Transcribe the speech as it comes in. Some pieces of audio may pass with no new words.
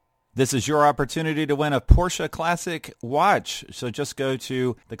This is your opportunity to win a Porsche Classic watch. So just go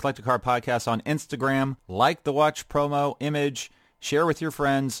to the Collector Car Podcast on Instagram, like the watch promo image, share with your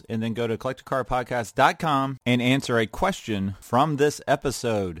friends, and then go to collectorcarpodcast.com and answer a question from this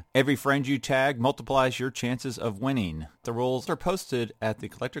episode. Every friend you tag multiplies your chances of winning. The rules are posted at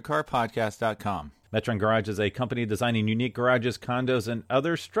thecollectorcarpodcast.com. Metron Garage is a company designing unique garages, condos, and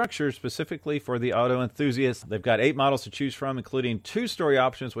other structures specifically for the auto enthusiast. They've got 8 models to choose from, including 2-story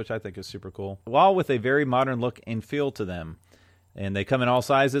options, which I think is super cool, all with a very modern look and feel to them. And they come in all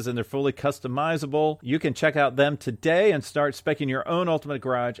sizes, and they're fully customizable. You can check out them today and start speccing your own ultimate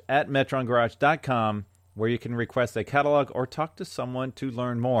garage at metrongarage.com, where you can request a catalog or talk to someone to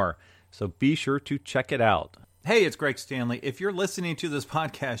learn more. So be sure to check it out. Hey, it's Greg Stanley. If you're listening to this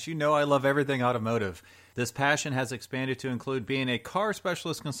podcast, you know I love everything automotive. This passion has expanded to include being a car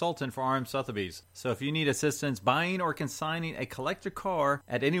specialist consultant for RM Sotheby's. So if you need assistance buying or consigning a collector car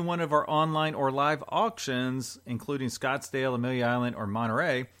at any one of our online or live auctions, including Scottsdale, Amelia Island, or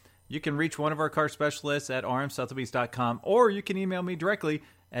Monterey, you can reach one of our car specialists at rmsotheby's.com, or you can email me directly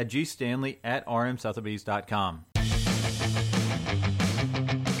at gstanley@rmsotheby's.com.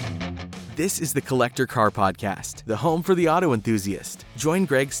 This is the Collector Car Podcast, the home for the auto enthusiast. Join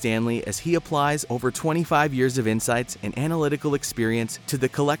Greg Stanley as he applies over 25 years of insights and analytical experience to the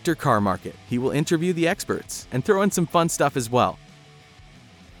collector car market. He will interview the experts and throw in some fun stuff as well.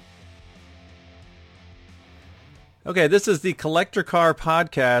 Okay, this is the Collector Car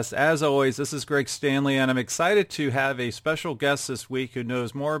Podcast. As always, this is Greg Stanley, and I'm excited to have a special guest this week who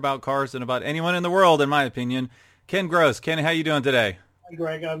knows more about cars than about anyone in the world, in my opinion. Ken Gross. Ken, how you doing today? Hi,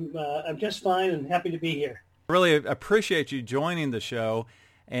 Greg. I'm just fine and happy to be here. I really appreciate you joining the show,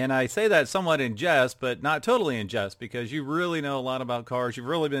 and I say that somewhat in jest, but not totally in jest, because you really know a lot about cars. You've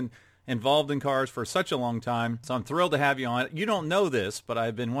really been involved in cars for such a long time, so I'm thrilled to have you on. You don't know this, but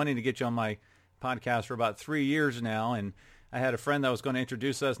I've been wanting to get you on my podcast for about 3 years now, and I had a friend that was going to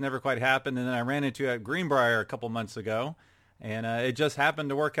introduce us, never quite happened, and then I ran into you at Greenbrier a couple months ago, and it just happened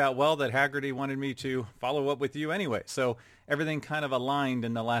to work out well that Hagerty wanted me to follow up with you anyway. So everything kind of aligned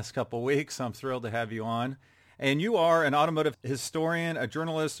in the last couple of weeks. So I'm thrilled to have you on. And you are an automotive historian, a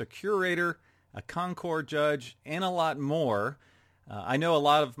journalist, a curator, a Concord judge, and a lot more. I know a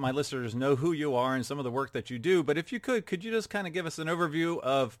lot of my listeners know who you are and some of the work that you do. But if you could you just kind of give us an overview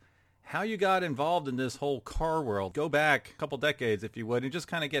of how you got involved in this whole car world? Go back a couple decades, if you would, and just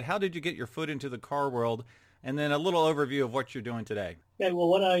kind of how did you get your foot into the car world? And then a little overview of what you're doing today. Okay, well,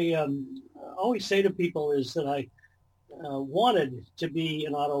 what I always say to people is that I wanted to be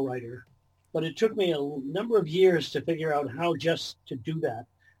an auto writer, but it took me a number of years to figure out how just to do that.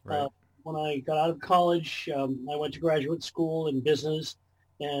 Right. When I got out of college, I went to graduate school in business,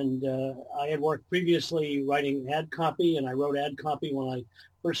 and I had worked previously writing ad copy, and I wrote ad copy when I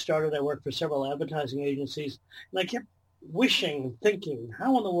first started. I worked for several advertising agencies, and I kept thinking,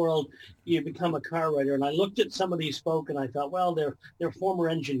 how in the world do you become a car writer? And I looked at some of these folk and I thought, well, they're former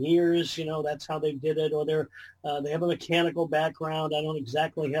engineers, that's how they did it, or they have a mechanical background. I don't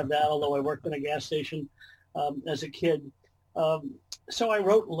exactly have that, although I worked in a gas station as a kid. So I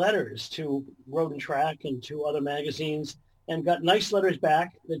wrote letters to Road and Track and to other magazines and got nice letters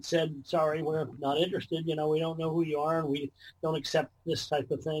back that said, sorry, we're not interested. We don't know who you are and we don't accept this type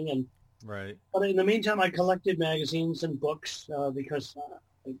of thing. And right. But in the meantime, I collected magazines and books because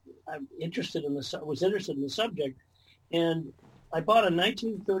I'm interested in was interested in the subject. And I bought a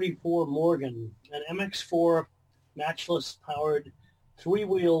 1934 Morgan, an MX-4 matchless powered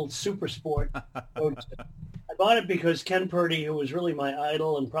 3-wheel super sport. I bought it because Ken Purdy, who was really my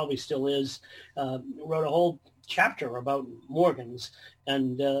idol and probably still is, wrote a whole chapter about Morgans.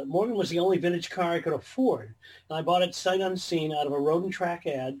 And Morgan was the only vintage car I could afford. And I bought it sight unseen out of a Road and Track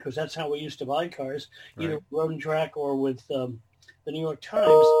ad, because that's how we used to buy cars, either Road and Track or with the New York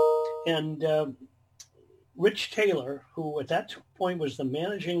Times. And Rich Taylor, who at that point was the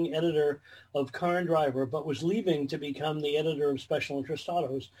managing editor of Car and Driver, but was leaving to become the editor of Special Interest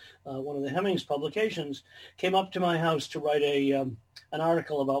Autos, one of the Hemmings publications, came up to my house to write an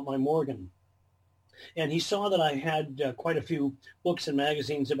article about my Morgan. And he saw that I had quite a few books and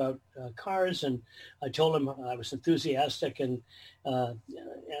magazines about cars, and I told him I was enthusiastic and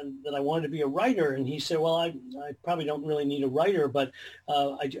that I wanted to be a writer. And he said, well, I probably don't really need a writer, but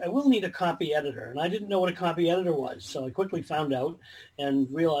I will need a copy editor. And I didn't know what a copy editor was, so I quickly found out and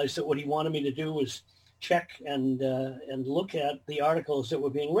realized that what he wanted me to do was check and look at the articles that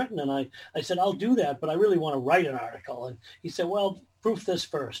were being written. And I said, I'll do that, but I really want to write an article. And he said, well, proof this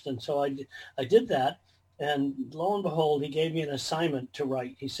first. And so I did that. And lo and behold, he gave me an assignment to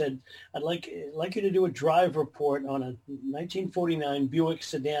write. He said, I'd like you to do a drive report on a 1949 Buick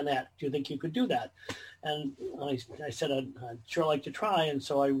Sedanette. Do you think you could do that? And I said, I'd sure like to try. And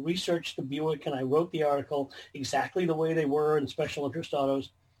so I researched the Buick and I wrote the article exactly the way they were in special interest autos.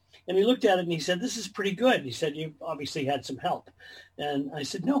 And he looked at it and he said, this is pretty good. He said, you obviously had some help. And I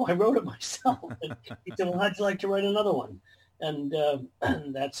said, no, I wrote it myself. And he said, well, how'd you like to write another one? And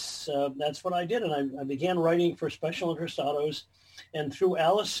that's what I did. And I began writing for special interest autos. And through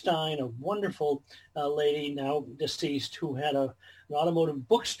Alice Stein, a wonderful lady, now deceased, who had an automotive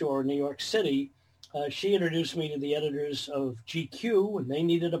bookstore in New York City, she introduced me to the editors of GQ, and they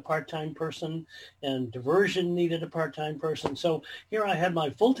needed a part-time person, and Diversion needed a part-time person. So here I had my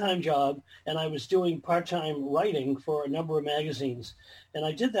full-time job, and I was doing part-time writing for a number of magazines. And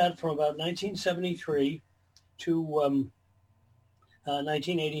I did that from about 1973 to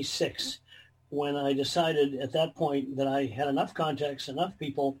 1986, when I decided at that point that I had enough contacts, enough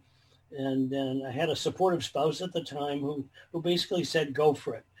people, and I had a supportive spouse at the time who basically said, go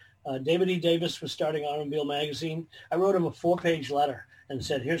for it. David E. Davis was starting Automobile Magazine. I wrote him a 4-page letter and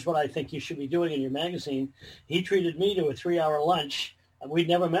said, here's what I think you should be doing in your magazine. He treated me to a 3-hour lunch. We'd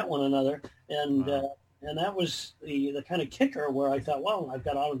never met one another. And wow. And that was the kind of kicker where I thought, well, I've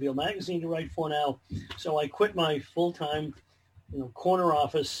got Automobile Magazine to write for now. So I quit my full-time, corner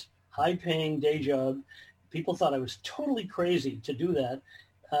office, high-paying day job. People thought I was totally crazy to do that.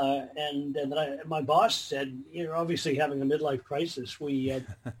 And my boss said, you're obviously having a midlife crisis.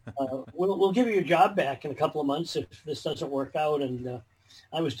 We'll give you your job back in a couple of months if this doesn't work out. And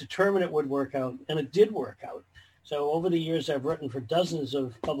I was determined it would work out, and it did work out. So over the years, I've written for dozens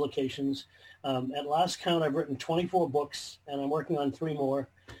of publications. At last count, I've written 24 books, and I'm working on 3 more.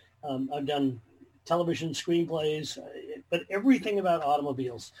 I've done television screenplays, but everything about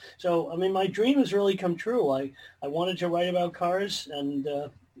automobiles. So, I mean, my dream has really come true. I wanted to write about cars, and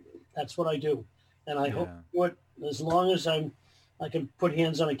that's what I do. And I hope to do it as long as I can put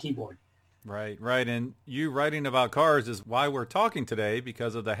hands on a keyboard. Right. And you writing about cars is why we're talking today,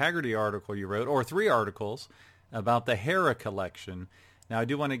 because of the Hagerty article you wrote, or 3 articles about the Harrah collection. Now, I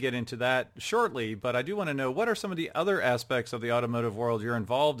do want to get into that shortly, but I do want to know, what are some of the other aspects of the automotive world you're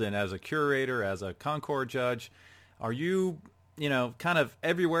involved in as a curator, as a Concours judge? Are you, kind of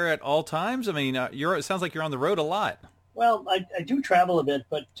everywhere at all times? I mean, it sounds like you're on the road a lot. Well, I do travel a bit,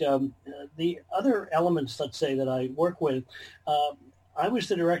 but the other elements, let's say, that I work with, I was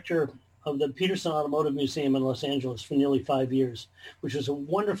the director of the Peterson Automotive Museum in Los Angeles for nearly 5 years, which was a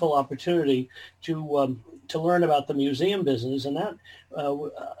wonderful opportunity to learn about the museum business. And that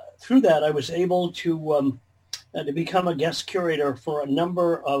through that, I was able to become a guest curator for a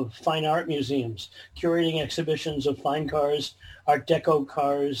number of fine art museums, curating exhibitions of fine cars, Art Deco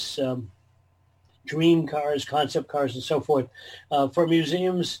cars, dream cars, concept cars, and so forth, for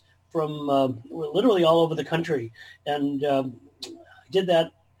museums from literally all over the country. And I did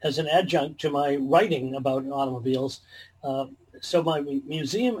that as an adjunct to my writing about automobiles. So my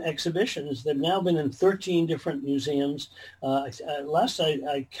museum exhibitions, they've now been in 13 different museums. Last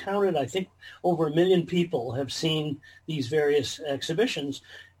I counted, I think over 1 million people have seen these various exhibitions.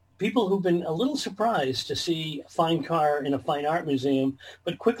 People who've been a little surprised to see a fine car in a fine art museum,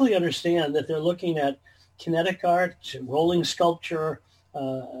 but quickly understand that they're looking at kinetic art, rolling sculpture,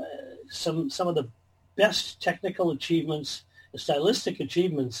 some of the best technical achievements, stylistic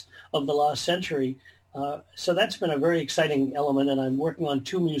achievements of the last century. So that's been a very exciting element, and I'm working on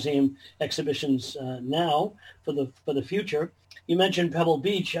 2 museum exhibitions now for the future. You mentioned Pebble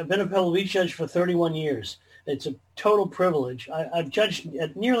Beach. I've been a Pebble Beach judge for 31 years. It's a total privilege. I've judged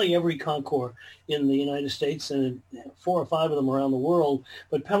at nearly every Concours in the United States and 4 or 5 of them around the world.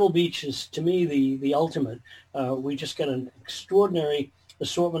 But Pebble Beach is, to me, the ultimate. We just get an extraordinary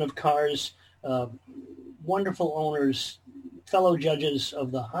assortment of cars, wonderful owners, fellow judges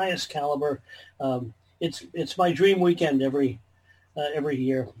of the highest caliber. It's my dream weekend every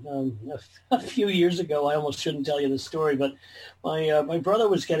year. A few years ago, I almost shouldn't tell you this story, but my brother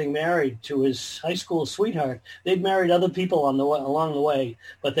was getting married to his high school sweetheart. They'd married other people along the way,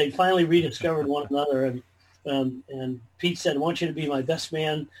 but they finally rediscovered one another. And Pete said, "I want you to be my best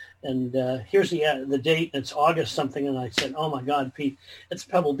man." And here's the date. It's August something. And I said, "Oh my God, Pete, it's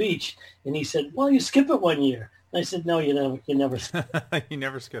Pebble Beach." And he said, "Well, you skip it one year." I said, "No, you never skip it." You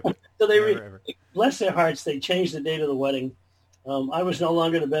never skip it. So bless their hearts, they changed the date of the wedding. I was no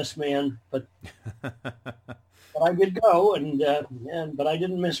longer the best man, but I did go, but I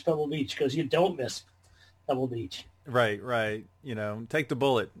didn't miss Pebble Beach, because you don't miss Pebble Beach. Right. Take the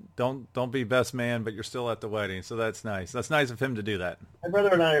bullet. Don't be best man, but you're still at the wedding. So that's nice. That's nice of him to do that. My brother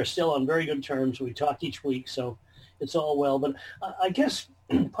and I are still on very good terms. We talk each week, so it's all well. But I guess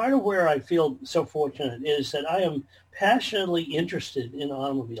part of where I feel so fortunate is that I am passionately interested in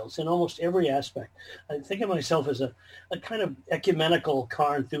automobiles in almost every aspect. I think of myself as a kind of ecumenical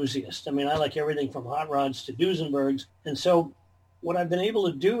car enthusiast. I mean, I like everything from hot rods to Duesenbergs. And so what I've been able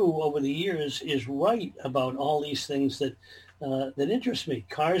to do over the years is write about all these things that interest me,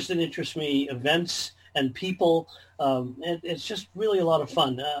 cars that interest me, events and people. And it's just really a lot of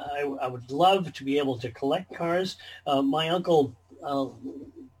fun. I would love to be able to collect cars. My uncle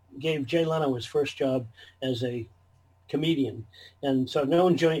gave Jay Leno his first job as a comedian. And so I've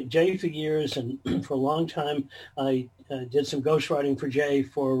known Jay for years, and for a long time I did some ghostwriting for Jay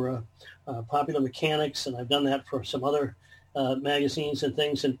for Popular Mechanics, and I've done that for some other magazines and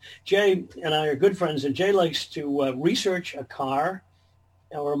things. And Jay and I are good friends, and Jay likes to research a car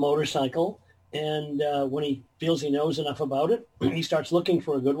or a motorcycle. And when he feels he knows enough about it, he starts looking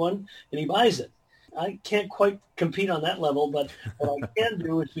for a good one and he buys it. I can't quite compete on that level, but what I can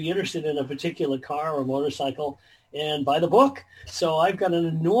do is be interested in a particular car or motorcycle and buy the book. So I've got an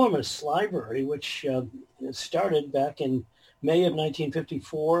enormous library, which started back in May of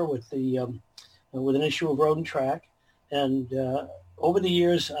 1954 with an issue of Road and Track. And over the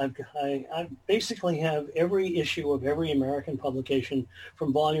years, I basically have every issue of every American publication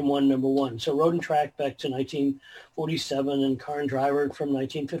from Volume 1, Number 1. So Road and Track back to 1947, and Car and Driver from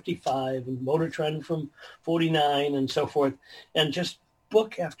 1955, and Motor Trend from 49, and so forth. And just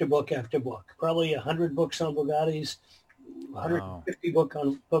book after book after book. Probably 100 books on Bugattis, 150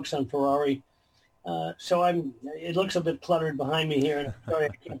 books on Ferrari. So it looks a bit cluttered behind me here, and I'm sorry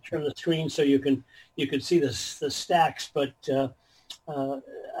I can't turn the screen so you can see the stacks, but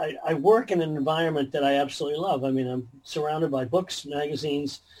I work in an environment that I absolutely love. I mean, I'm surrounded by books,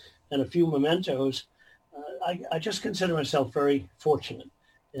 magazines, and a few mementos. I just consider myself very fortunate.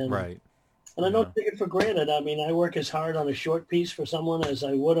 And, right. And I don't take it for granted. I mean, I work as hard on a short piece for someone as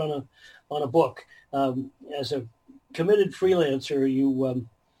I would on a book. As a committed freelancer, you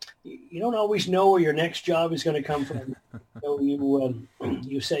don't always know where your next job is going to come from. So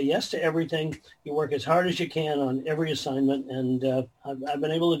you say yes to everything. You work as hard as you can on every assignment, and I've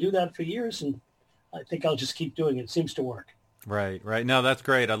been able to do that for years, and I think I'll just keep doing it. It seems to work. Right. No, that's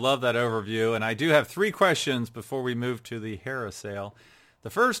great. I love that overview, and I do have 3 questions before we move to the Harrah sale. The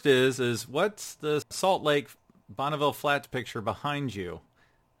first is what's the Salt Lake Bonneville Flats picture behind you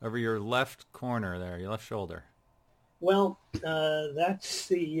over your left corner there, your left shoulder? Well, that's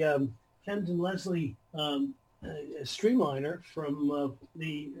the Kent and Leslie Streamliner from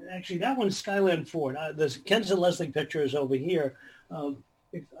actually that one's Skyland Ford. The Kent and Leslie picture is over here. I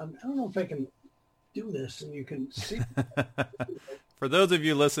don't know if I can do this and you can see. For those of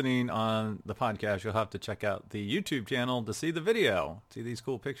you listening on the podcast, you'll have to check out the YouTube channel to see the video, see these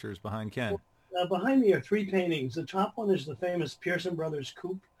cool pictures behind Ken. Behind me are 3 paintings. The top one is the famous Pearson Brothers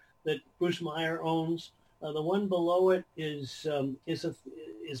coupe that Bruce Meyer owns. The one below it is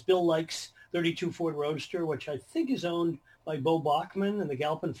Bill Like's 32 Ford Roadster, which I think is owned by Bo Bachman and the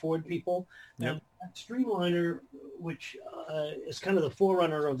Galpin Ford people. Yep. And that Streamliner, which is kind of the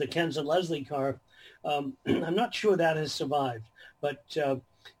forerunner of the Kens and Leslie car, I'm not sure that has survived. But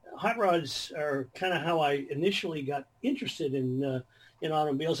hot rods are kind of how I initially got interested in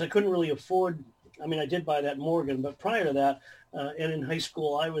automobiles. I couldn't really afford. I mean, I did buy that Morgan, but prior to that, and in high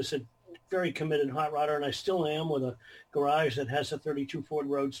school, I was a very committed hot rodder, and I still am, with a garage that has a 32 Ford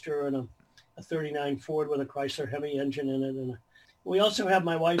Roadster and a 39 Ford with a Chrysler Hemi engine in it. And we also have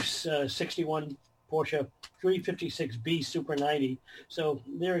my wife's 61 Porsche 356B Super 90. So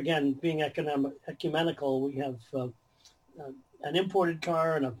there again, being ecumenical, we have an imported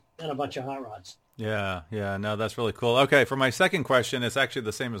car and a bunch of hot rods. Yeah, no, that's really cool. Okay, for my second question, it's actually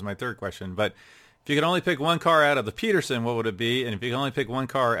the same as my third question, but if you could only pick one car out of the Peterson, what would it be? And if you could only pick one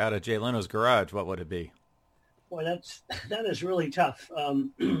car out of Jay Leno's garage, what would it be? Boy, that is really tough.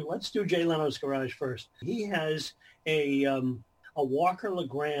 Let's do Jay Leno's garage first. He has a Walker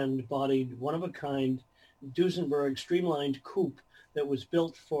LeGrand bodied, one-of-a-kind Duesenberg streamlined coupe that was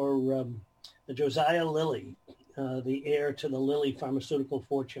built for Josiah Lilly, the heir to the Lilly pharmaceutical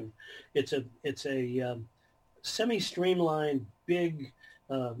fortune. It's a semi-streamlined, big,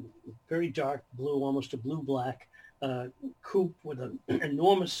 very dark blue, almost a blue-black coupe with an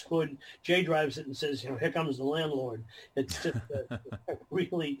enormous hood. Jay drives it and says, here comes the landlord. It's just a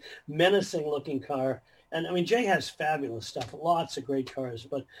really menacing-looking car. And, I mean, Jay has fabulous stuff, lots of great cars,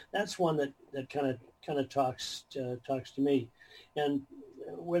 but that's one that kind of talks to me. And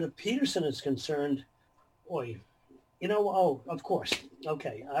where the Peterson is concerned, boy, Of course.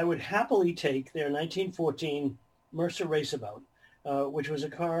 Okay. I would happily take their 1914 Mercer Raceabout, which was a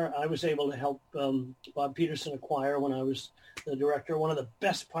car I was able to help Bob Peterson acquire when I was the director. One of the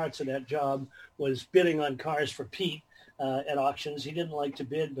best parts of that job was bidding on cars for Pete at auctions. He didn't like to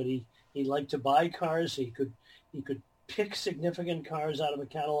bid, but he liked to buy cars. He could pick significant cars out of a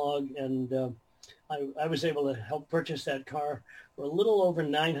catalog, and I was able to help purchase that car for a little over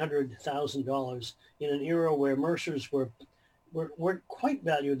 $900,000 in an era where Mercers weren't quite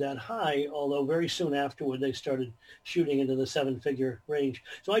valued that high, although very soon afterward they started shooting into the seven-figure range.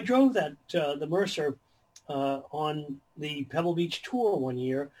 So I drove the Mercer on the Pebble Beach tour one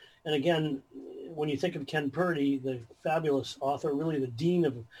year. And again, when you think of Ken Purdy, the fabulous author, really the dean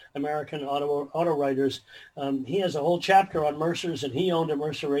of American auto writers, he has a whole chapter on Mercers, and he owned a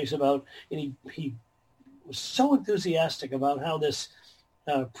Mercer Raceabout, and he was so enthusiastic about how this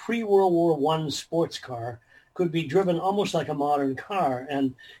pre-World War I sports car could be driven almost like a modern car.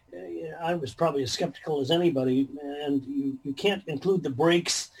 And I was probably as skeptical as anybody, and you can't include the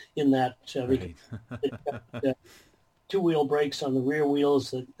brakes in that. Right. Two-wheel brakes on the rear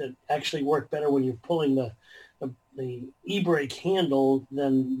wheels that actually work better when you're pulling the e-brake handle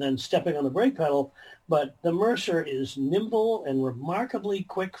than stepping on the brake pedal. But the Mercer is nimble and remarkably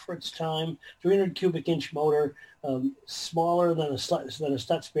quick for its time. 300 cubic inch motor, smaller than a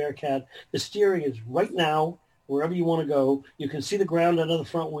Stutz Bearcat. The steering is right now wherever you want to go. You can see the ground under the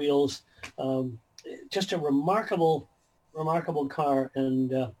front wheels. Just a remarkable car,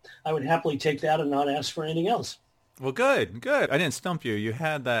 and I would happily take that and not ask for anything else. Well, good. I didn't stump you. You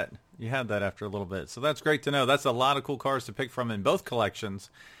had that after a little bit. So that's great to know. That's a lot of cool cars to pick from in both collections.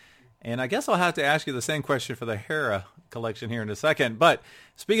 And I guess I'll have to ask you the same question for the Harrah collection here in a second. But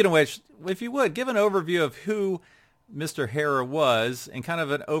speaking of which, if you would, give an overview of who Mr. Harrah was and kind of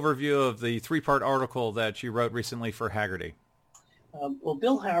an overview of the three-part article that you wrote recently for Hagerty. Well,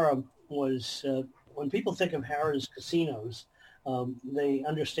 Bill Harrah was, when people think of Harrah's casinos, they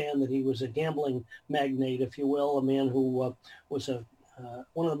understand that he was a gambling magnate, if you will, a man who was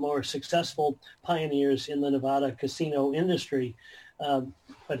one of the more successful pioneers in the Nevada casino industry.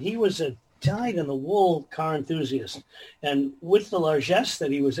 But he was a dyed-in-the-wool car enthusiast. And with the largesse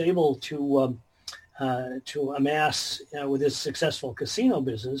that he was able to amass with his successful casino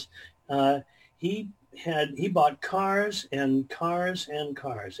business, he bought cars and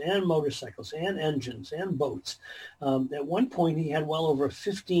motorcycles and engines and boats. At one point, he had well over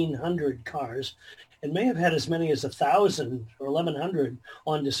 1,500 cars and may have had as many as 1,000 or 1,100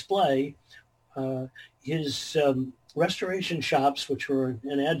 on display. His restoration shops, which were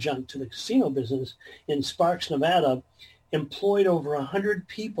an adjunct to the casino business in Sparks, Nevada, employed over 100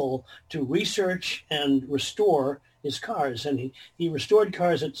 people to research and restore his cars. And he restored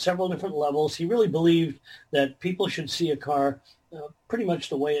cars at several different levels. He really believed that people should see a car pretty much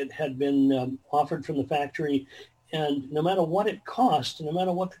the way it had been offered from the factory. And no matter what it cost, no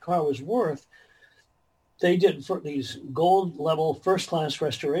matter what the car was worth, they did for these gold level first class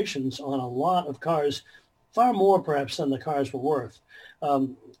restorations on a lot of cars, far more perhaps than the cars were worth.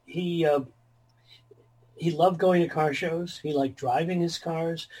 He loved going to car shows. He liked driving his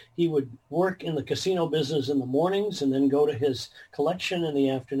cars. He would work in the casino business in the mornings and then go to his collection in the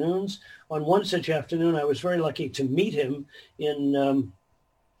afternoons. On one such afternoon, I was very lucky to meet him in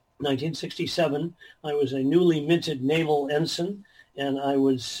 1967. I was a newly minted naval ensign, and I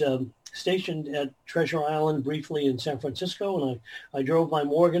was stationed at Treasure Island briefly in San Francisco, and I drove my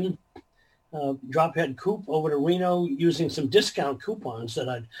Morgan drophead coupe over to Reno using some discount coupons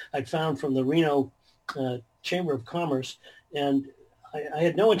that I'd found from the Reno Chamber of Commerce. And I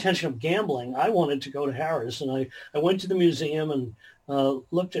had no intention of gambling. I wanted to go to Harrah's, and I went to the museum and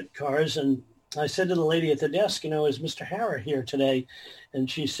looked at cars, and I said to the lady at the desk, is Mr. Harrah here today? And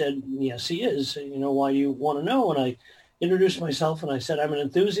she said, yes, he is. Why you want to know? And I introduced myself, and I said, I'm an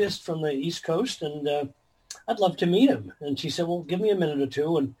enthusiast from the East Coast, and I'd love to meet him. And she said, well, give me a minute or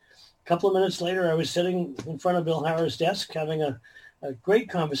two. And a couple of minutes later, I was sitting in front of Bill Harrah's desk having a great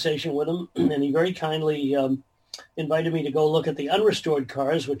conversation with him, and he very kindly invited me to go look at the unrestored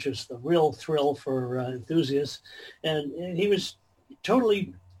cars, which is the real thrill for enthusiasts. And he was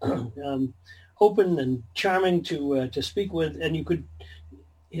totally open and charming to speak with, and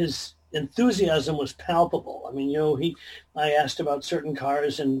his enthusiasm was palpable. I mean, I asked about certain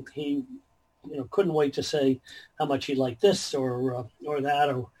cars, and he, couldn't wait to say how much he liked this or that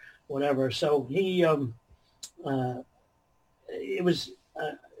or whatever. So it was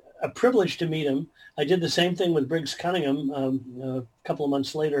a privilege to meet him. I did the same thing with Briggs Cunningham a couple of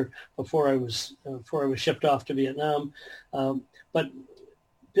months later before I was shipped off to Vietnam. But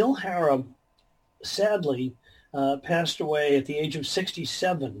Bill Harrah, sadly, passed away at the age of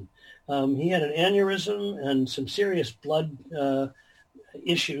 67. He had an aneurysm and some serious blood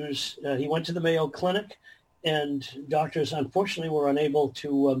issues. He went to the Mayo Clinic, and doctors unfortunately were unable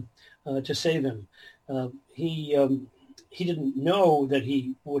to save him. He didn't know that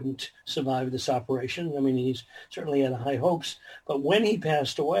he wouldn't survive this operation. I mean, he's certainly had high hopes. But when he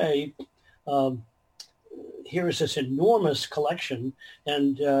passed away, here is this enormous collection.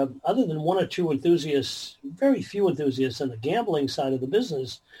 And other than one or two enthusiasts, very few enthusiasts in the gambling side of the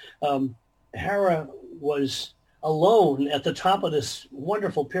business, Harrah was alone at the top of this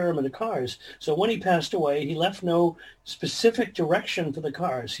wonderful pyramid of cars. So when he passed away, he left no specific direction for the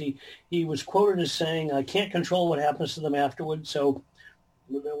cars. He was quoted as saying, "I can't control what happens to them afterwards, so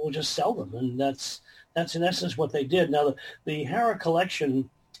we'll just sell them." And that's in essence what they did. Now, the Harrah collection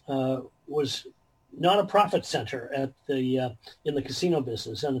was not a profit center at in the casino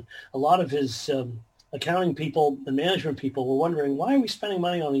business, and a lot of his accounting people and management people were wondering, why are we spending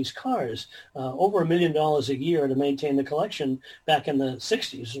money on these cars? Over $1 million a year to maintain the collection back in the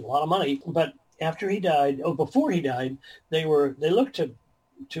 60s, a lot of money. But after he died, before he died, they looked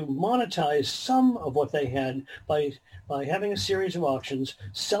to monetize some of what they had by having a series of auctions,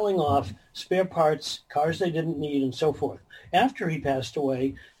 selling off spare parts, cars they didn't need, and so forth. After he passed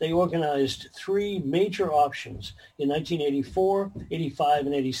away, they organized 3 major auctions in 1984, 85,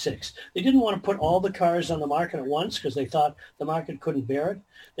 and 86. They didn't want to put all the cars on the market at once because they thought the market couldn't bear it.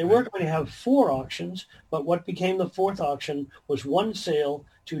 They were going to have 4 auctions, but what became the 4th auction was one sale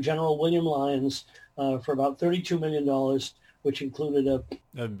to General William Lyons for about $32 million, which included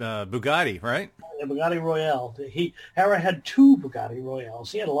a Bugatti, right? A Bugatti Royale. Harrah had 2 Bugatti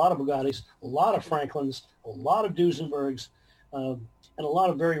Royales. He had a lot of Bugattis, a lot of Franklins, a lot of Duesenbergs, and a lot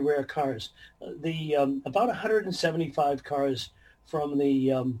of very rare cars. About 175 cars from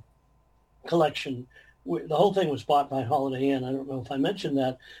the collection. The whole thing was bought by Holiday Inn. I don't know if I mentioned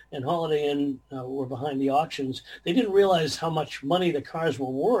that. And Holiday Inn were behind the auctions. They didn't realize how much money the cars were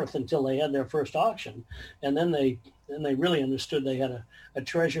worth until they had their first auction. And then they really understood they had a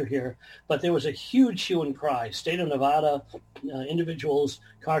treasure here. But there was a huge hue and cry. State of Nevada, individuals,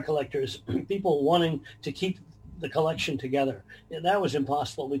 car collectors, people wanting to keep the collection together. And that was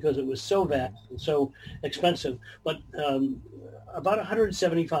impossible because it was so vast and so expensive. But about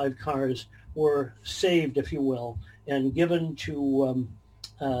 175 cars were saved, if you will, and given to,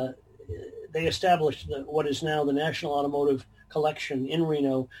 they established what is now the National Automotive Collection in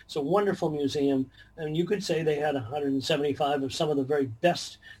Reno. It's a wonderful museum, and you could say they had 175 of some of the very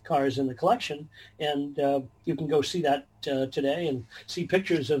best cars in the collection, and you can go see that today and see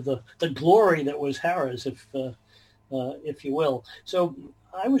pictures of the glory that was Harrah's, if you will. So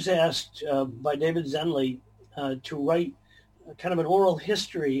I was asked by David Zenley to write kind of an oral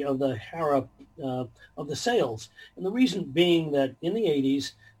history of the Harrah, of the sales. And the reason being that in the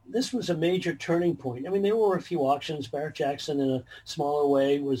 80s, this was a major turning point. I mean, there were a few auctions. Barrett-Jackson, in a smaller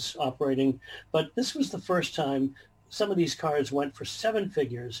way, was operating. But this was the first time some of these cars went for 7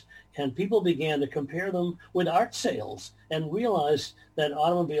 figures, and people began to compare them with art sales and realized that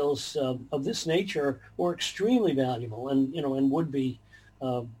automobiles of this nature were extremely valuable and would be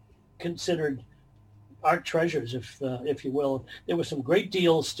considered art treasures, if you will. There were some great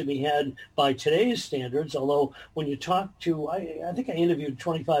deals to be had by today's standards, although when you talk to, I think I interviewed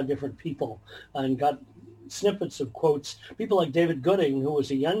 25 different people and got snippets of quotes. People like David Gooding, who was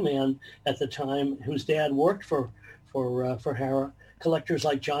a young man at the time, whose dad worked for Harrah. Collectors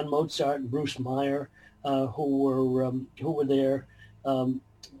like John Mozart and Bruce Meyer, who were there.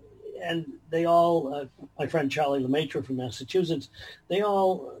 And they all, my friend Charlie LeMaitre from Massachusetts, they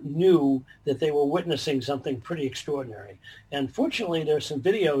all knew that they were witnessing something pretty extraordinary. And fortunately, there are some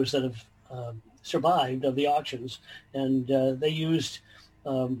videos that have survived of the auctions, and they used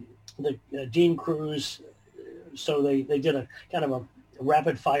the Dean Cruz. So they did a kind of a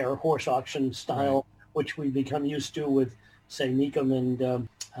rapid-fire horse auction style, which we've become used to with, say, Mecum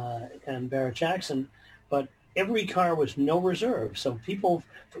and Barrett-Jackson. But every car was no reserve. So people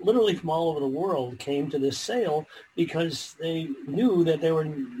literally from all over the world came to this sale because they knew that they were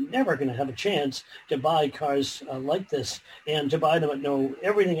never going to have a chance to buy cars like this and to buy them at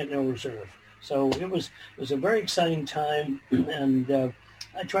everything at no reserve. So it was a very exciting time, and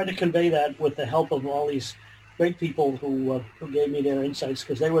I tried to convey that with the help of all these great people who gave me their insights,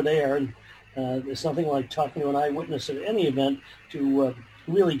 because they were there, and there's nothing like talking to an eyewitness at any event to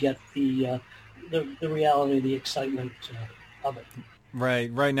really get the reality, the excitement of it.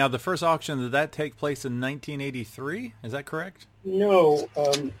 Right, right. Now, the first auction, did that take place in 1983? Is that correct? No,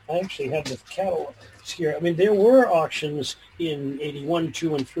 I actually have the catalogs here. I mean, there were auctions in 81,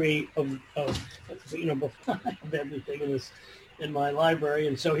 2, and 3 before I have everything in my library.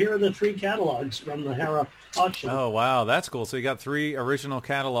 And so here are the 3 catalogs from the Harrah auction. Oh, wow. That's cool. So you got 3 original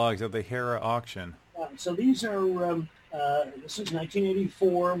catalogs of the Harrah auction. So these are, this is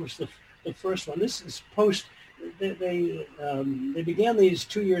 1984 was the first one. This is post, they began these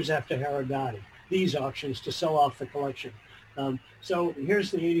 2 years after Harrah died, these auctions, to sell off the collection. So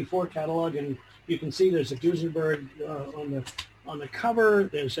here's the 84 catalog, and you can see there's a Duesenberg on the cover.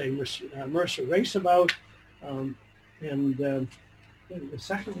 There's a Mercer Raceabout, and the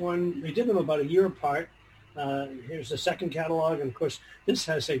second one, they did them about a year apart. Here's the second catalog, and of course this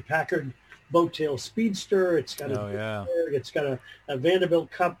has a Packard Boattail Speedster. It's got it's got a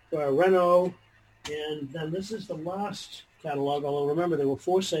Vanderbilt Cup Renault, and then this is the last catalog. Although remember, there were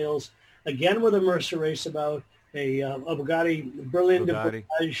 4 sales, again with a Mercer Raceabout, a Bugatti Berlin de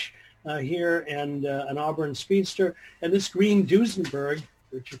Boutage here, and an Auburn Speedster, and this green Duesenberg,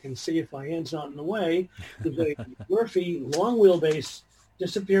 which you can see if my hand's not in the way, is a Murphy long wheelbase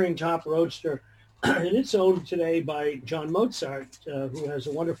disappearing top roadster, and it's owned today by John Mozart, who has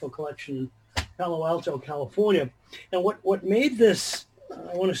a wonderful collection in Palo Alto, California. And what made this,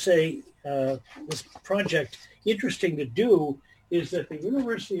 I want to say, this project interesting to do is that the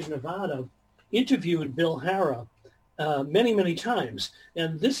University of Nevada interviewed Bill Harrah many, many times.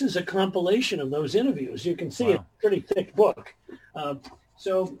 And this is a compilation of those interviews. You can see It's a pretty thick book.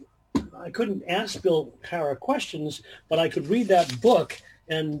 So I couldn't ask Bill Harrah questions, but I could read that book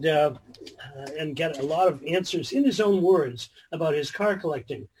and get a lot of answers in his own words about his car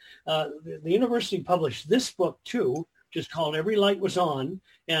collecting. The university published this book, too, which is called Every Light Was On.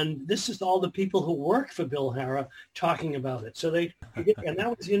 And this is all the people who work for Bill Harrah talking about it. So and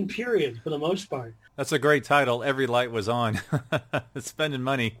that was in period for the most part. That's a great title. Every Light Was On. Spending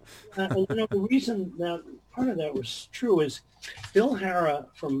money. And, the reason that part of that was true is Bill Harrah,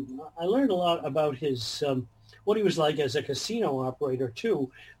 I learned a lot about his, what he was like as a casino operator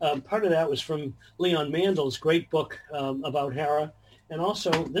too. Part of that was from Leon Mandel's great book about Harrah. And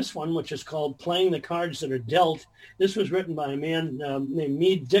also this one, which is called Playing the Cards That Are Dealt. This was written by a man named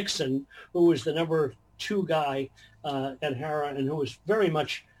Meade Dixon, who was the number 2 guy at Harrah, and who was very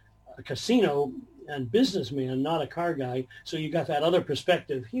much a casino and businessman, not a car guy. So you got that other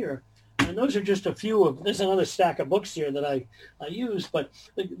perspective here. And those are just a few of, there's another stack of books here that I use. But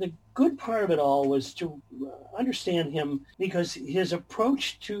the good part of it all was to understand him, because his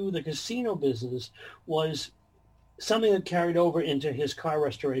approach to the casino business was something that carried over into his car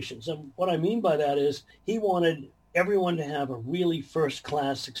restorations. And what I mean by that is he wanted everyone to have a really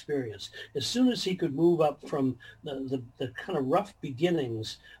first-class experience. As soon as he could move up from the kind of rough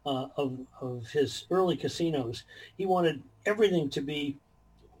beginnings of his early casinos, he wanted everything to be,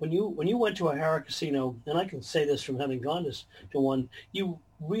 when you went to a Harrah casino, and I can say this from having gone to one, you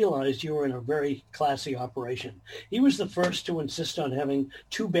realized you were in a very classy operation. He was the first to insist on having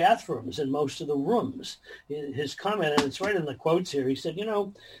 2 bathrooms in most of the rooms. His comment, and it's right in the quotes here, he said,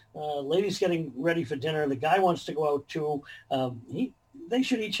 ladies getting ready for dinner, the guy wants to go out too, they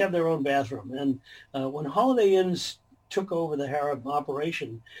should each have their own bathroom. And when Holiday Inns took over the Harrah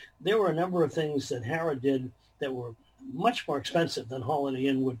operation, there were a number of things that Harrah did that were much more expensive than Holiday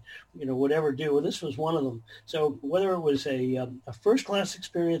Inn would ever do. And this was one of them. So whether it was a first-class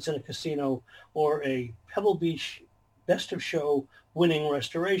experience in a casino or a Pebble Beach best of show winning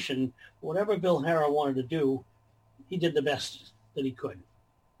restoration, whatever Bill Harrah wanted to do, he did the best that he could.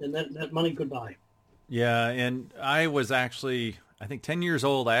 And that money could buy. Yeah, and I was actually, I think, 10 years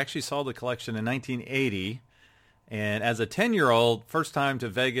old. I actually saw the collection in 1980. And as a 10-year-old, first time to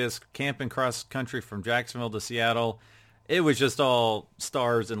Vegas, camping cross country from Jacksonville to Seattle, it was just all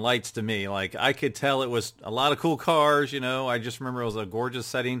stars and lights to me. Like, I could tell it was a lot of cool cars, I just remember it was a gorgeous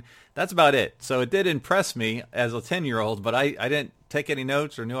setting. That's about it. So it did impress me as a 10-year-old, but I didn't take any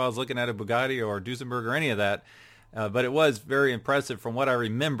notes or knew I was looking at a Bugatti or Duesenberg or any of that. But it was very impressive from what I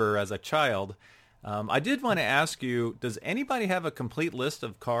remember as a child. I did want to ask you, does anybody have a complete list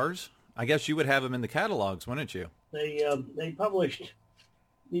of cars? I guess you would have them in the catalogs, wouldn't you? They published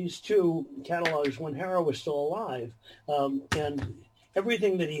these 2 catalogs when Harrah was still alive, and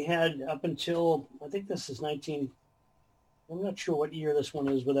everything that he had up until, I think this is I'm not sure what year this one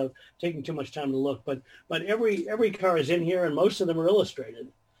is without taking too much time to look, but every car is in here, and most of them are illustrated.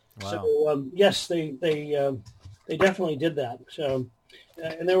 Wow. So yes, they definitely did that. So,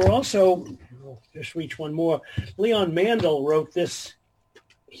 and there were also, I'll just reach one more. Leon Mandel wrote this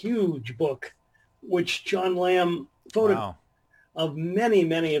huge book, which John Lamb photographed. Wow. of many,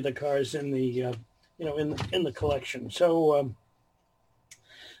 many of the cars in the in the collection. So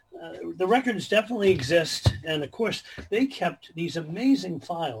the records definitely exist, and of course they kept these amazing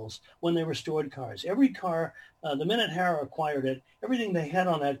files when they restored cars. Every car, the minute Harrah acquired it, everything they had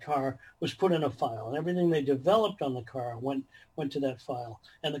on that car was put in a file, and everything they developed on the car went to that file.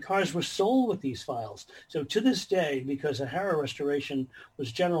 And the cars were sold with these files. So to this day, because a Harrah restoration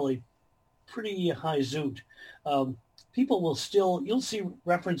was generally pretty high zoot, people will still, you'll see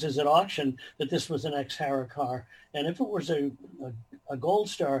references at auction that this was an ex-Harrah car. And if it was a Gold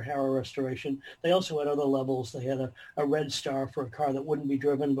Star Harrah restoration, they also had other levels. They had a Red Star for a car that wouldn't be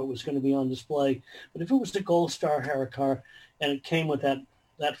driven but was going to be on display. But if it was the Gold Star Harrah car and it came with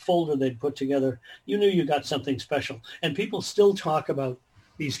that folder they'd put together, you knew you got something special. And people still talk about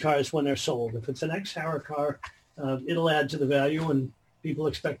these cars when they're sold. If it's an ex-Harrah car, it'll add to the value, and people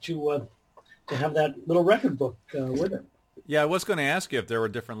expect to have that little record book with it. Yeah, I was going to ask you if there were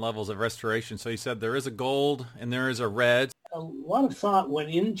different levels of restoration. So you said there is a gold and there is a red. A lot of thought went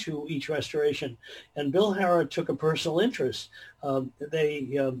into each restoration, and Bill Harrah took a personal interest. They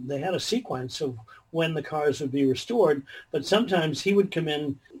had a sequence of when the cars would be restored, but sometimes he would come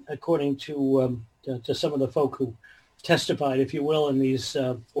in, according to some of the folk who testified, if you will, in these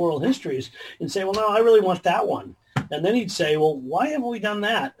oral histories, and say, well, no, I really want that one. And then he'd say, well, why haven't we done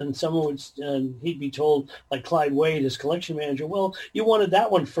that? And someone would, he'd be told, like Clyde Wade, his collection manager, well, you wanted that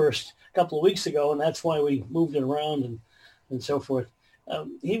one first a couple of weeks ago, and that's why we moved it around and so forth.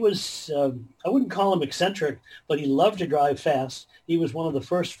 He was, I wouldn't call him eccentric, but he loved to drive fast. He was one of the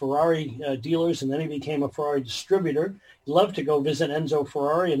first Ferrari dealers, and then he became a Ferrari distributor. He loved to go visit Enzo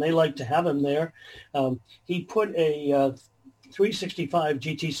Ferrari, and they liked to have him there. He put a 365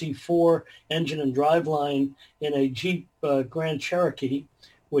 GTC4 engine and driveline in a Jeep Grand Cherokee,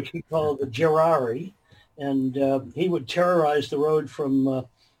 which he called the Gerari, and he would terrorize the road from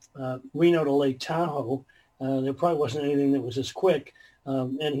Reno to Lake Tahoe. There probably wasn't anything that was as quick,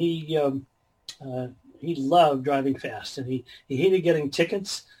 and he loved driving fast, and he hated getting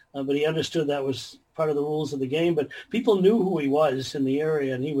tickets, but he understood that was part of the rules of the game. But people knew who he was in the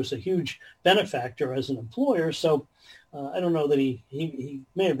area, and he was a huge benefactor as an employer. So I don't know that he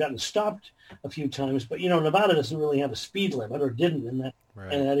may have gotten stopped a few times, but Nevada doesn't really have a speed limit, or didn't in that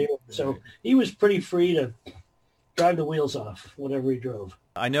area. So he was pretty free to drive the wheels off whatever he drove.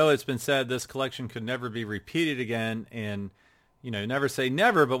 I know it's been said this collection could never be repeated again, and never say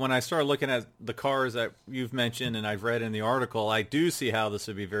never, but when I started looking at the cars that you've mentioned and I've read in the article, I do see how this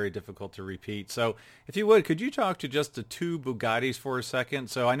would be very difficult to repeat. So if you would, could you talk to just the two Bugattis for a second?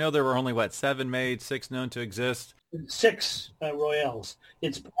 So I know there were only, 7 made, 6 known to exist? 6 Royales.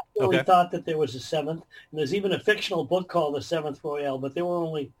 It's popularly thought that there was a 7th, and there's even a fictional book called The 7th Royale, but there were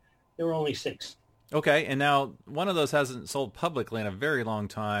only 6. Okay, and now one of those hasn't sold publicly in a very long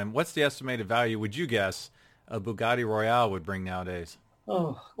time. What's the estimated value, would you guess, a Bugatti Royale would bring nowadays?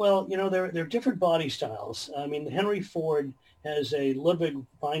 Oh, well, they're different body styles. I mean, Henry Ford has a Ludwig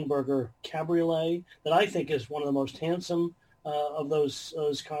Weinberger Cabriolet that I think is one of the most handsome of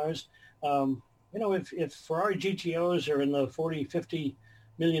those cars. If Ferrari GTOs are in the $40-50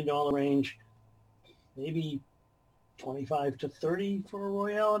 million range, maybe 25 to 30 for a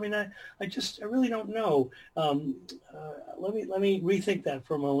Royale. I mean, I really don't know. Let me rethink that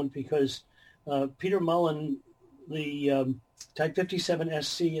for a moment, because Peter Mullen, the Type 57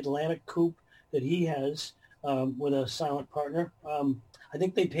 SC Atlantic Coupe that he has with a silent partner, I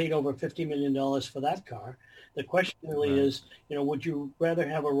think they paid over $50 million for that car. The question really is, would you rather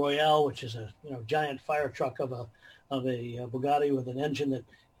have a Royale, which is a giant fire truck of a Bugatti with an engine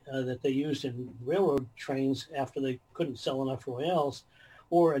that they used in railroad trains after they couldn't sell enough Royales,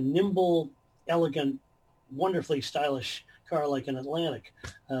 or a nimble, elegant, wonderfully stylish car like an Atlantic?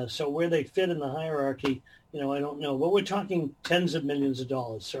 So where they fit in the hierarchy, I don't know. But we're talking tens of millions of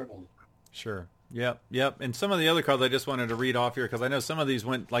dollars, certainly. Sure. Yep. And some of the other cars I just wanted to read off here, because I know some of these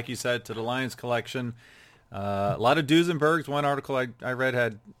went, like you said, to the Lions collection. A lot of Duesenbergs. One article I read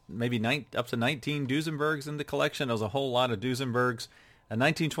had maybe up to 19 Duesenbergs in the collection. There was a whole lot of Duesenbergs. A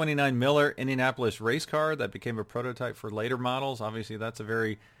 1929 Miller Indianapolis race car that became a prototype for later models. Obviously, that's a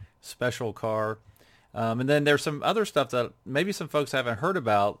very special car. And then there's some other stuff that maybe some folks haven't heard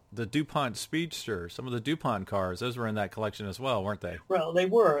about. The DuPont Speedster, some of the DuPont cars, those were in that collection as well, weren't they? Well, they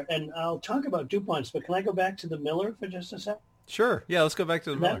were. And I'll talk about DuPonts, but can I go back to the Miller for just a sec? Sure. Yeah, let's go back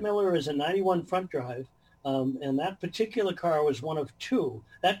to the Miller. That Miller is a 91 front drive. And that particular car was one of 2.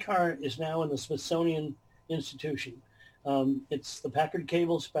 That car is now in the Smithsonian Institution. It's the Packard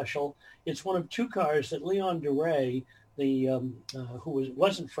Cable Special. It's one of 2 cars that Leon DeRay, who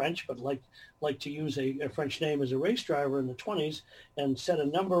wasn't French but liked to use a French name as a race driver in the 20s, and sat on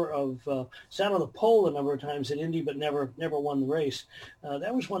the pole a number of times at Indy, but never won the race.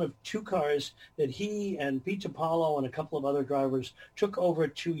 That was one of two cars that he and Pete Paulo and a couple of other drivers took over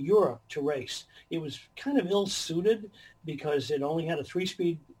to Europe to race. It was kind of ill-suited because it only had a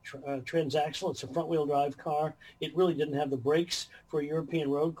 3-speed transaxle. It's a front-wheel drive car. It really didn't have the brakes for a European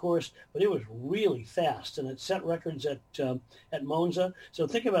road course, but it was really fast, and it set records at Monza. So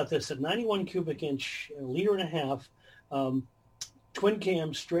think about this: a 91 cubic inch, a liter and a half, twin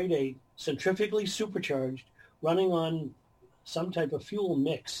cam, straight 8, centrifugally supercharged, running on some type of fuel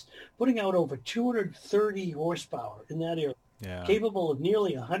mix, putting out over 230 horsepower in that area. Yeah. Capable of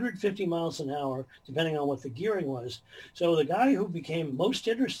nearly 150 miles an hour, depending on what the gearing was. So the guy who became most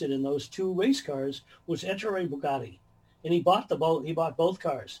interested in those two race cars was Ettore Bugatti, and he bought both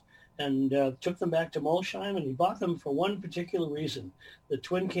cars and took them back to Molsheim, and he bought them for one particular reason: the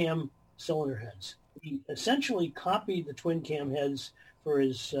twin cam cylinder heads. He essentially copied the twin cam heads for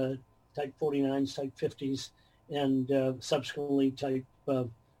his Type 49s, Type 50s, and subsequently Type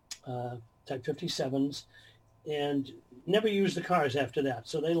 57s, and never used the cars after that.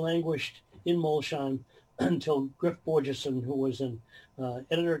 So they languished in Molsheim until Griff Borgeson, who was an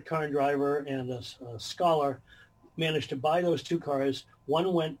editor at Car and Driver and a scholar, managed to buy those two cars.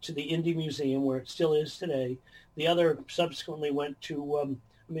 One went to the Indy Museum, where it still is today. The other subsequently went to a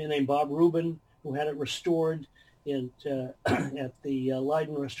man named Bob Rubin, who had it restored at the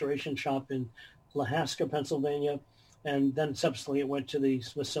Leiden Restoration Shop in Lahaska, Pennsylvania. And then subsequently it went to the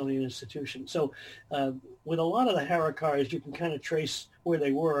Smithsonian Institution. So with a lot of the Harrah cars, you can kind of trace where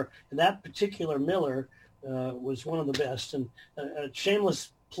they were. And that particular Miller was one of the best. And a shameless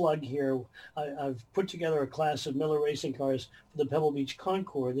plug here, I've put together a class of Miller racing cars for the Pebble Beach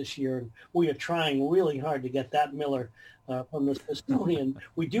Concours this year. And we are trying really hard to get that Miller from the Smithsonian.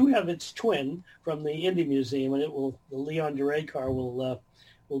 We do have its twin from the Indy Museum, and the Leon Duray car will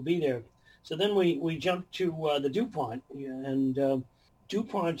be there. So then we jumped to the DuPont, and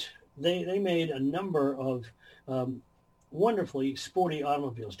DuPont, they made a number of wonderfully sporty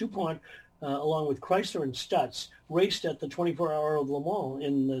automobiles. DuPont, along with Chrysler and Stutz, raced at the 24 Hour of Le Mans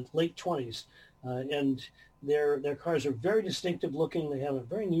in the late 20s, and their cars are very distinctive looking. They have a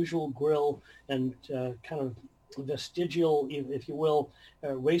very unusual grille and kind of vestigial, if you will,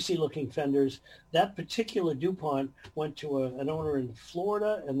 racy-looking fenders. That particular DuPont went to an owner in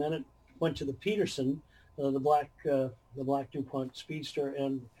Florida, and then it went to the Peterson, the black DuPont Speedster,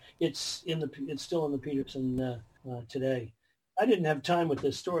 and it's still in the Peterson today. I didn't have time with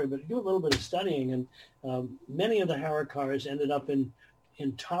this story, but I do a little bit of studying, and many of the Harrah cars ended up in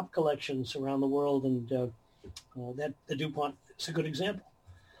top collections around the world, and that the DuPont is a good example.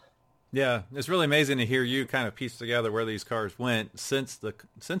 Yeah, it's really amazing to hear you kind of piece together where these cars went since the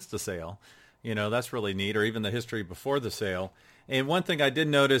sale. You know, that's really neat, or even the history before the sale. And one thing I did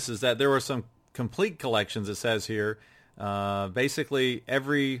notice is that there were some complete collections, it says here. Basically,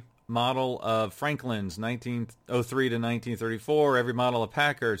 every model of Franklin's 1903 to 1934, every model of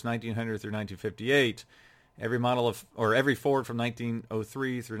Packard's 1900 through 1958, every Ford from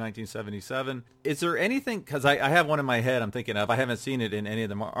 1903 through 1977. Is there anything, because I have one in my head I'm thinking of, I haven't seen it in any of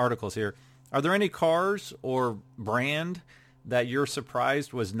the articles here. Are there any cars or brand that you're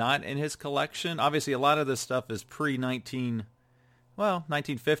surprised was not in his collection? Obviously, a lot of this stuff is pre-1950,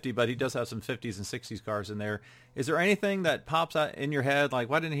 but he does have some 50s and 60s cars in there. Is there anything that pops out in your head, like,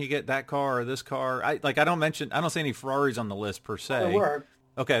 why didn't he get that car or this car? I don't see any Ferraris on the list per se. There were.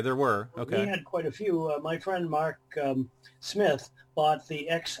 Okay, there were. Okay. We had quite a few. My friend Mark Smith bought the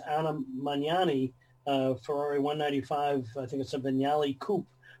ex Anna Magnani Ferrari 195, I think it's a Vignale Coupe,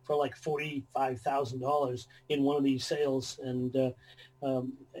 for like $45,000 in one of these sales. And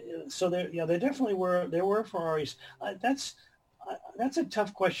so there definitely were. There were Ferraris. That's a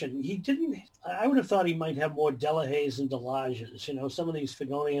tough question. I would have thought he might have more Delahaye's and Delages. You know, some of these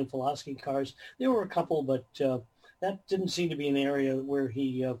Figoni and Pulaski cars. There were a couple, but that didn't seem to be an area where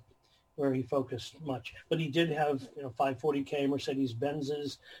he focused much. But he did have 540K Mercedes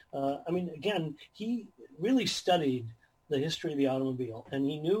Benzes. Again, he really studied the history of the automobile, and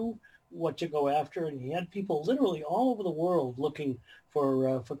he knew what to go after, and he had people literally all over the world looking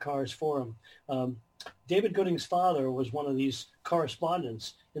for cars for him. David Gooding's father was one of these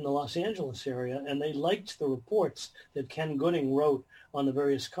correspondents in the Los Angeles area, and they liked the reports that Ken Gooding wrote on the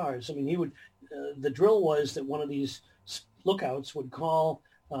various cars. I mean, he would. The drill was that one of these lookouts would call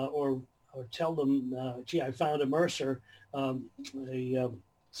or tell them, "Gee, I found a Mercer, a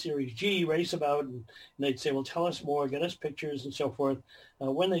Series G race about, and they'd say, well, tell us more, get us pictures and so forth.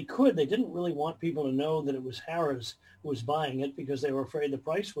 When they could, they didn't really want people to know that it was Harrah's who was buying it because they were afraid the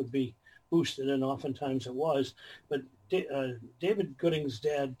price would be boosted, and oftentimes it was. But David Gooding's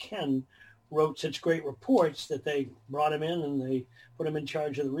dad, Ken, wrote such great reports that they brought him in and they put him in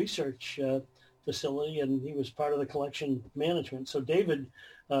charge of the research facility, and he was part of the collection management. So David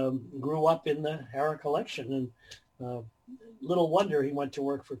grew up in the Harrah collection, and little wonder he went to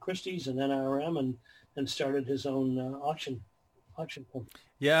work for Christie's and NRM and started his own auction firm.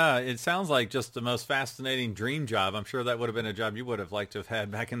 Yeah, it sounds like just the most fascinating dream job. I'm sure that would have been a job you would have liked to have had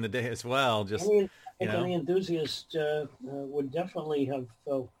back in the day as well. Just, I think any enthusiast would definitely have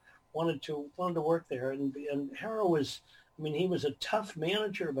wanted to work there. And Harrah was, I mean, he was a tough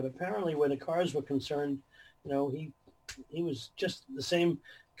manager, but apparently where the cars were concerned, he was just the same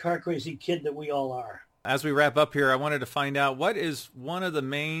car crazy kid that we all are. As we wrap up here, I wanted to find out, what is one of the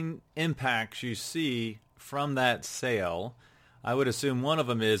main impacts you see from that sale? I would assume one of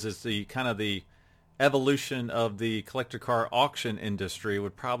them is the kind of the evolution of the collector car auction industry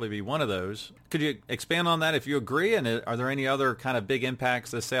would probably be one of those. Could you expand on that if you agree? And are there any other kind of big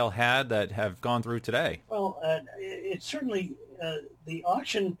impacts the sale had that have gone through today? Well, it's certainly the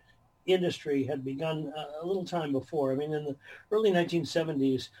auction industry had begun a little time before. I mean, in the early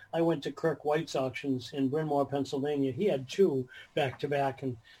 1970s, I went to Kirk White's auctions in Bryn Mawr, Pennsylvania. He had two back to back,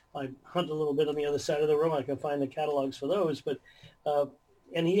 and I hunt a little bit on the other side of the room. I can find the catalogs for those. But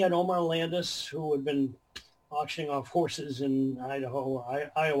and he had Omar Landis, who had been auctioning off horses in Idaho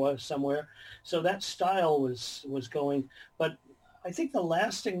or Iowa somewhere. So that style was going. But I think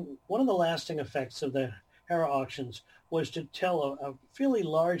one of the lasting effects of the Harrah auctions was to tell a fairly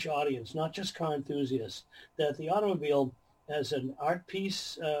large audience, not just car enthusiasts, that the automobile as an art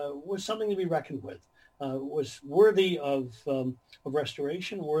piece was something to be reckoned with, was worthy of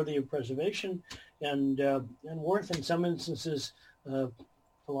restoration, worthy of preservation, and worth, in some instances, a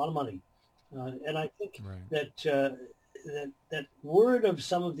lot of money. And I think that word of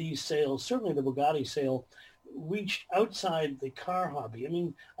some of these sales, certainly the Bugatti sale, reached outside the car hobby. I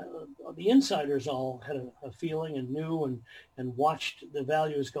mean, the insiders all had a feeling and knew and watched the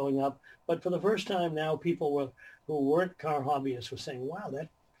values going up. But for the first time now, people who weren't car hobbyists were saying, wow, that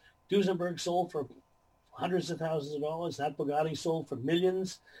Duesenberg sold for hundreds of thousands of dollars. That Bugatti sold for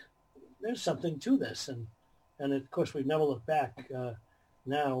millions. There's something to this. And of course, we've never looked back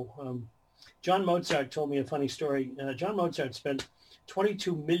now. John Mozart told me a funny story. John Mozart spent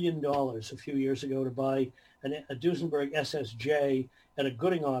 $22 million a few years ago to buy a Duesenberg SSJ at a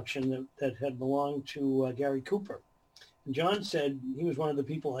Gooding auction that had belonged to Gary Cooper. And John said, he was one of the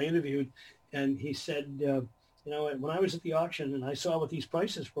people I interviewed, and he said, when I was at the auction and I saw what these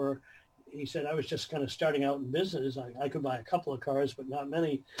prices were, he said, I was just kind of starting out in business. I could buy a couple of cars, but not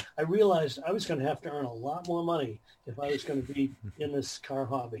many. I realized I was going to have to earn a lot more money if I was going to be in this car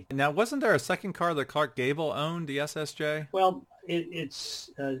hobby. Now, wasn't there a second car that Clark Gable owned, the SSJ? Well, it's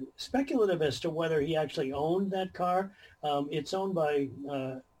speculative as to whether he actually owned that car. It's owned by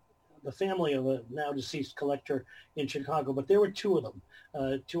the family of a now deceased collector in Chicago, but there were two of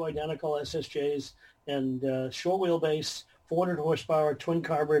them, two identical SSJs and short wheelbase, 400 horsepower, twin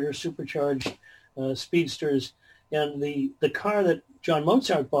carburetor, supercharged speedsters. And the car that John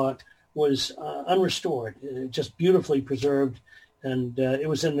Mozart bought was unrestored, just beautifully preserved. And it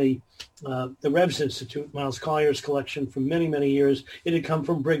was in the Revs Institute, Miles Collier's collection for many, many years. It had come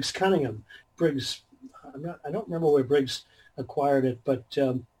from Briggs Cunningham. Briggs, I don't remember where Briggs acquired it, but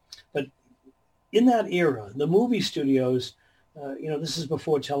in that era, the movie studios, this is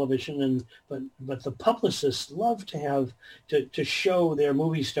before television, but the publicists loved to have to show their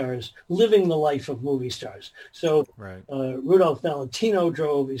movie stars living the life of movie stars. So Rudolph Valentino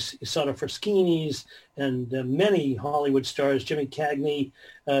drove Isotta Fraschini's, and many Hollywood stars, Jimmy Cagney,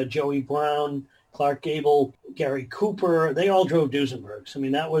 Joey Brown, Clark Gable, Gary Cooper, they all drove Duesenbergs. I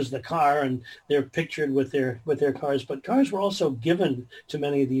mean, that was the car, and they're pictured with their cars. But cars were also given to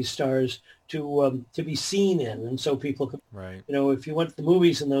many of these stars to be seen in, and so people could, if you went to the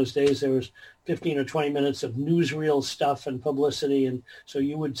movies in those days, there was 15 or 20 minutes of newsreel stuff and publicity, and so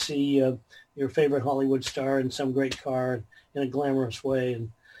you would see your favorite Hollywood star in some great car in a glamorous way, and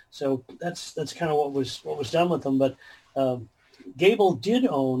so that's kind of what was done with them. But Gable did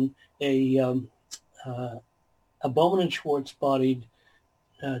own a Bowman and Schwartz bodied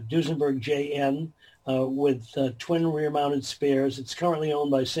Duesenberg JN with twin rear-mounted spares. It's currently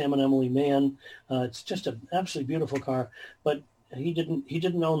owned by Sam and Emily Mann. It's just an absolutely beautiful car, but he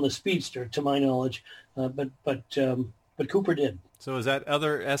didn't own the Speedster, to my knowledge. But Cooper did. So is that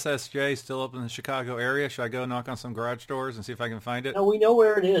other SSJ still up in the Chicago area? Should I go knock on some garage doors and see if I can find it? No, we know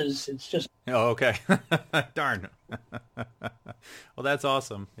where it is. It's just... Oh, okay. Darn. Well, that's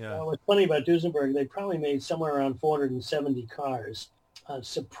awesome. Yeah. What's funny about Duesenberg, they probably made somewhere around 470 cars. A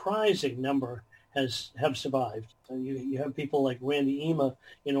surprising number have survived. You have people like Randy Ema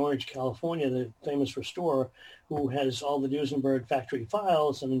in Orange, California, the famous restorer, who has all the Duesenberg factory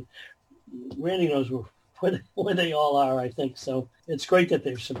files, and Randy knows where they all are, I think. So it's great that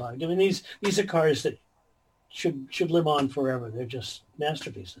they've survived. I mean, these are cars that should live on forever. They're just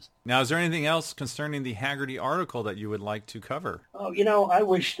masterpieces. Now, is there anything else concerning the Hagerty article that you would like to cover? Oh, I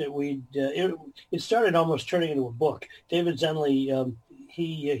wish that we'd... it started almost turning into a book. David Zenley...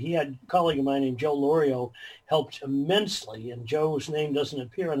 He had a colleague of mine named Joe Lorio helped immensely, and Joe's name doesn't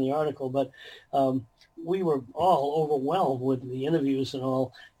appear in the article, but we were all overwhelmed with the interviews and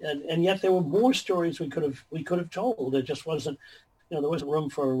all, and yet there were more stories we could have told. It just wasn't, there wasn't room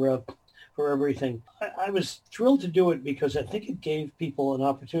for everything. I was thrilled to do it because I think it gave people an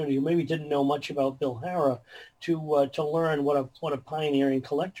opportunity who maybe didn't know much about Bill Harrah to learn what a pioneering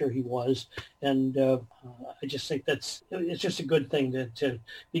collector he was, and I just think it's just a good thing to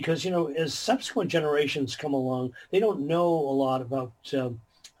because as subsequent generations come along, they don't know a lot about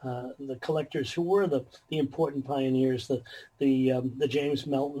the collectors who were the important pioneers, the James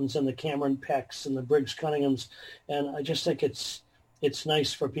Meltons and the Cameron Pecks and the Briggs Cunninghams, and I just think it's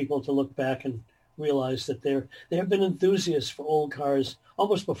nice for people to look back and realize that there have been enthusiasts for old cars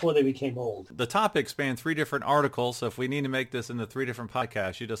almost before they became old. The topic spanned 3 different articles, so if we need to make this into 3 different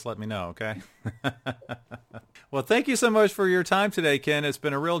podcasts, you just let me know, okay? Well, thank you so much for your time today, Ken. It's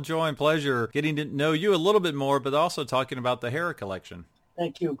been a real joy and pleasure getting to know you a little bit more, but also talking about the Harrah collection.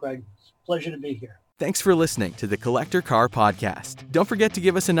 Thank you, Greg. It's a pleasure to be here. Thanks for listening to the Collector Car Podcast. Don't forget to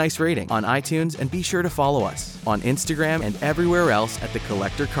give us a nice rating on iTunes and be sure to follow us on Instagram and everywhere else at the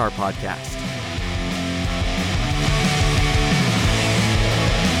Collector Car Podcast.